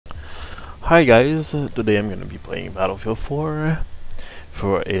Hi guys, today I'm gonna be playing Battlefield 4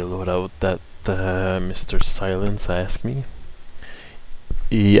 for a loadout that Mr. Silence asked me.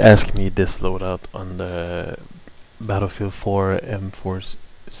 He asked me this loadout on the Battlefield 4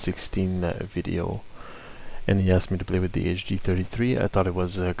 M416 video, and he asked me to play with the HD33. I thought it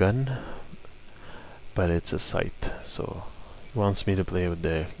was a gun, but it's a sight, so he wants me to play with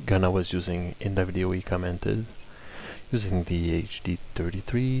the gun I was using in the video. He commented, using the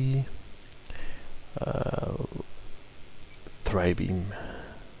HD33 Tri-beam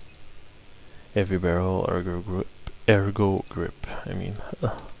heavy barrel ergo grip. I mean,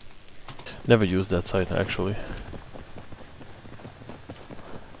 never used that sight actually.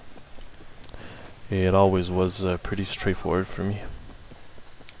 It always was pretty straightforward for me.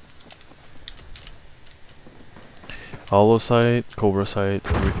 Hollow sight, cobra sight,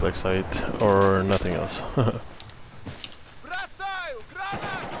 reflex sight, or nothing else.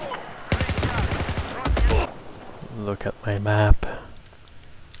 Look at my map.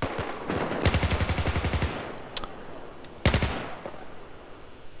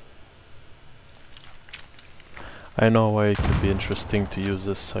 I know why it could be interesting to use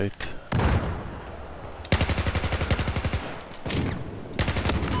this sight.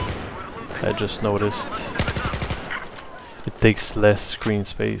 I just noticed it takes less screen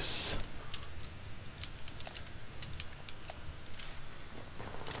space.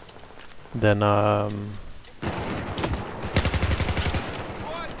 Then a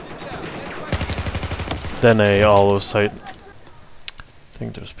hollow sight. I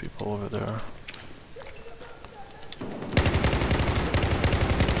think there's people over there.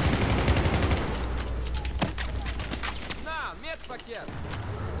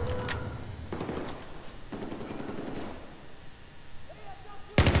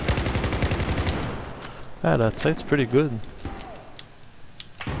 Ah, that sight's pretty good.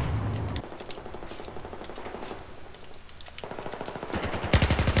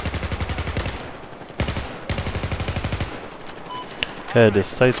 Yeah, this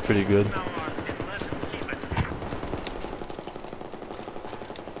sight's pretty good.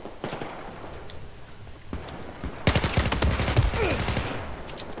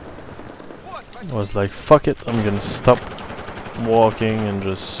 I was like, fuck it, I'm gonna stop walking and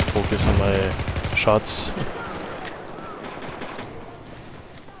just focus on my shots.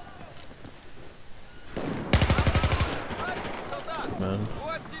 Man.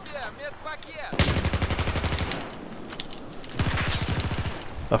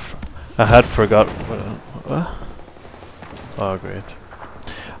 I had forgot what? Oh great.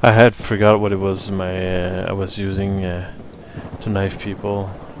 I had forgot what it was I was using to knife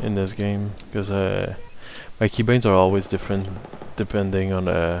people in this game, because my keybinds are always different depending on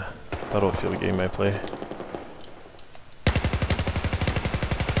the Battlefield game I play.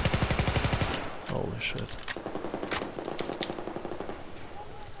 Holy shit.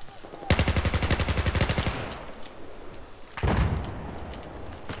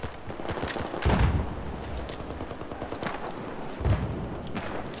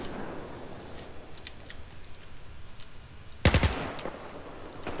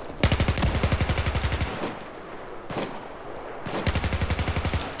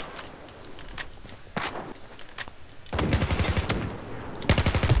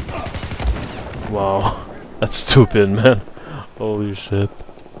 Wow, that's stupid, man. Holy shit.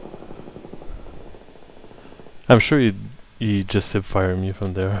 I'm sure he just hip fired me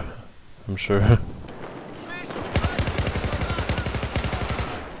from there. I'm sure.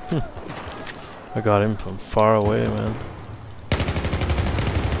 I got him from far away, man.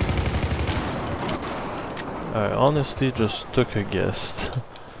 I honestly just took a guess.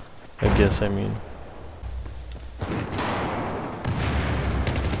 I mean.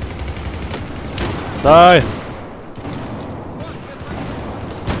 Die!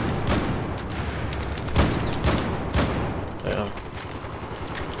 Damn.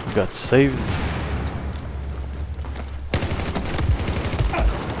 Got saved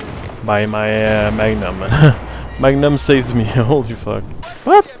by my Magnum. Magnum saved me. Holy fuck.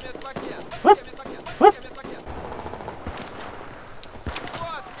 What? What? What?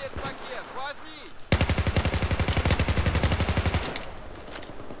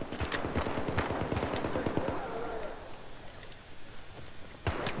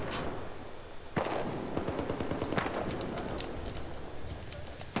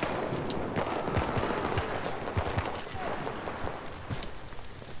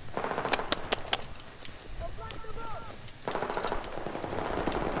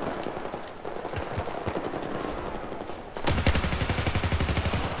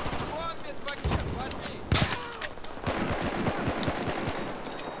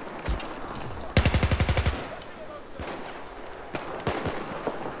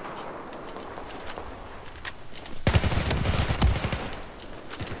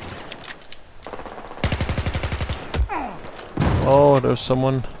 there's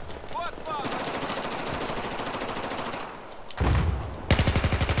someone.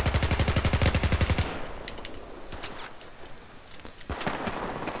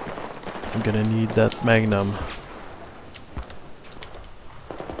 I'm gonna need that magnum.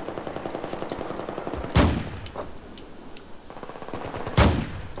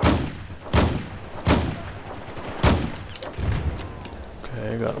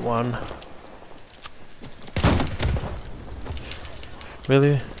 Okay, I got one.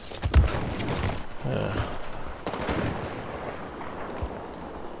 Really? Yeah.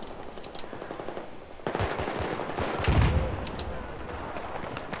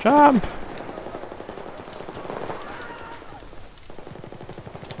 Jump!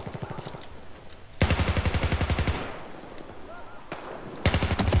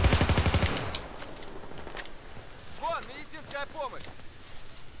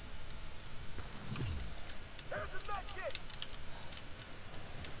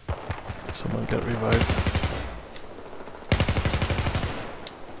 Someone get revived.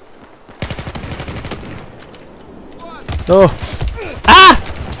 No! Ah!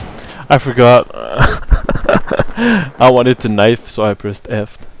 I forgot. I wanted to knife, so I pressed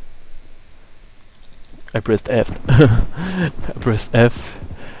F. I pressed F,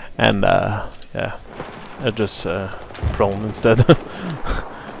 and yeah, I just prone instead.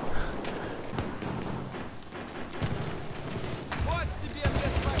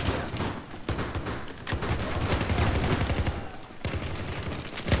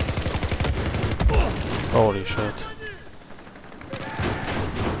 Holy shit.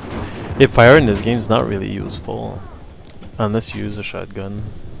 Yeah, fire in this game is not really useful unless you use a shotgun.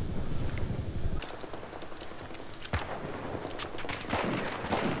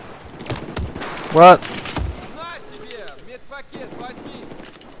 What?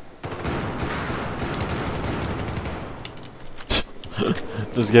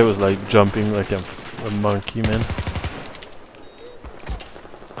 This guy was like jumping like a monkey, man.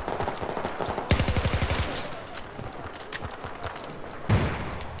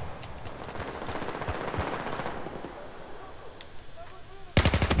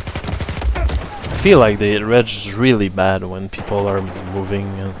 I feel like the reg is really bad when people are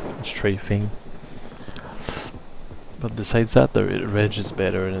moving and strafing. But besides that, the reg is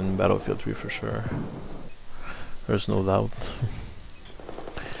better than Battlefield 3 for sure. There's no doubt.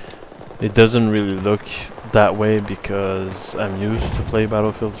 It doesn't really look that way because I'm used to play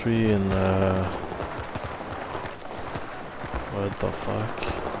Battlefield 3 and what the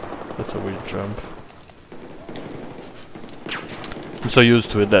fuck? That's a weird jump. I'm so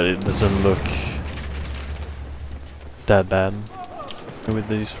used to it that it doesn't look that bad with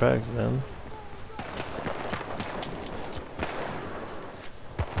these frags then.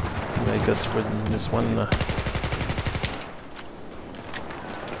 I guess with this one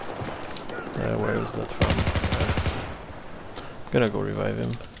where is that from? I'm gonna go revive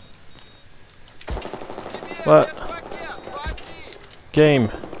him. What? Game!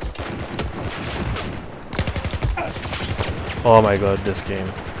 Oh my god, this game.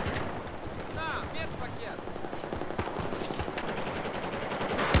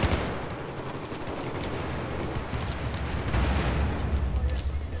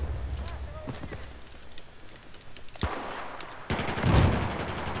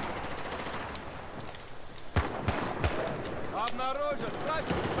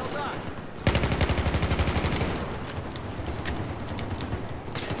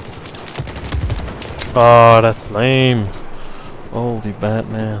 Oh, that's lame. Holy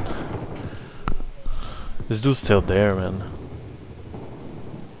Batman. This dude's still there, man.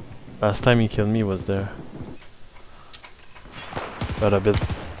 Last time he killed me was there. But a bit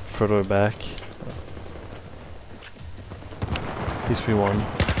further back. At least we won.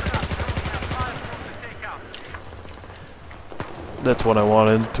 That's what I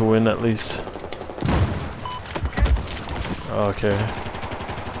wanted, to win at least. Okay.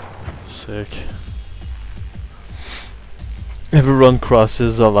 Sick. Everyone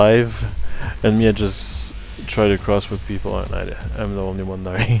crosses alive, and me I just try to cross with people, and I'm the only one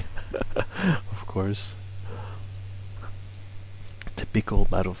dying. Of course. Typical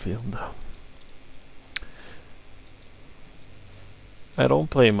Battlefield. I don't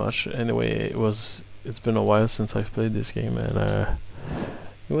play much anyway. It's been a while since I've played this game, and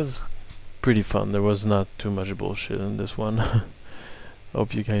it was pretty fun. There was not too much bullshit in this one.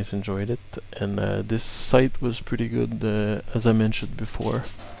 Hope you guys enjoyed it, and this SIght was pretty good, as I mentioned before.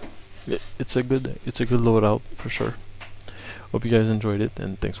 It's a good loadout for sure. Hope you guys enjoyed it,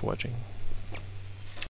 and thanks for watching.